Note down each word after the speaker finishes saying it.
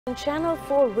Channel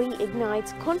 4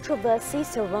 reignites controversy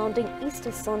surrounding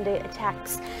Easter Sunday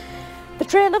attacks. The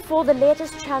trailer for the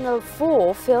latest Channel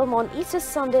 4 film on Easter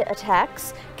Sunday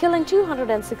attacks, killing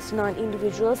 269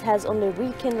 individuals, has only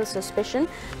rekindled suspicion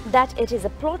that it is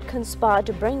a plot conspired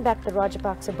to bring back the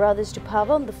Rajapaksa brothers to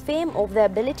power on the fame of their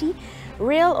ability,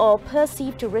 real or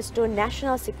perceived, to restore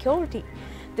national security.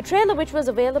 The trailer, which was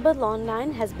available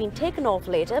online, has been taken off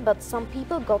later, but some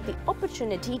people got the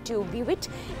opportunity to view it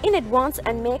in advance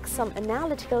and make some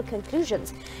analytical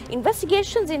conclusions.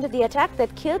 Investigations into the attack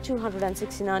that killed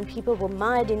 269 people were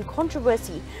mired in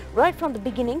controversy right from the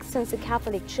beginning, since the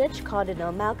Catholic Church,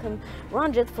 Cardinal Malcolm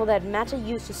Ranjith, for that matter,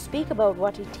 used to speak about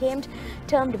what he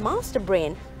termed master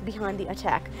brain behind the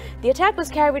attack. The attack was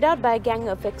carried out by a gang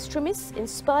of extremists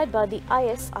inspired by the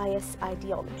ISIS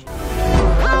ideology.